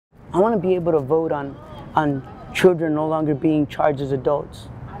I want to be able to vote on children no longer being charged as adults.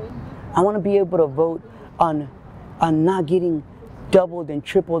 I want to be able to vote on not getting doubled and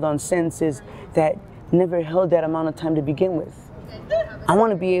tripled on sentences that never held that amount of time to begin with. I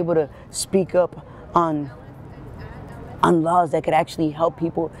want to be able to speak up on laws that could actually help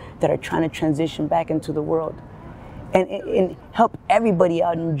people that are trying to transition back into the world, and help everybody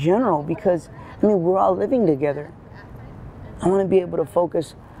out in general, because I mean, we're all living together. I want to be able to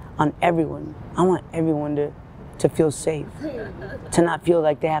focus on everyone. I want everyone to feel safe, to not feel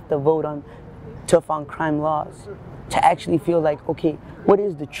like they have to vote on tough on crime laws, to actually feel like, okay, what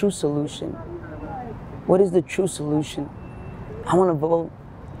is the true solution? What is the true solution? I want to vote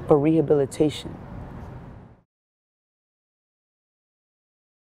for rehabilitation.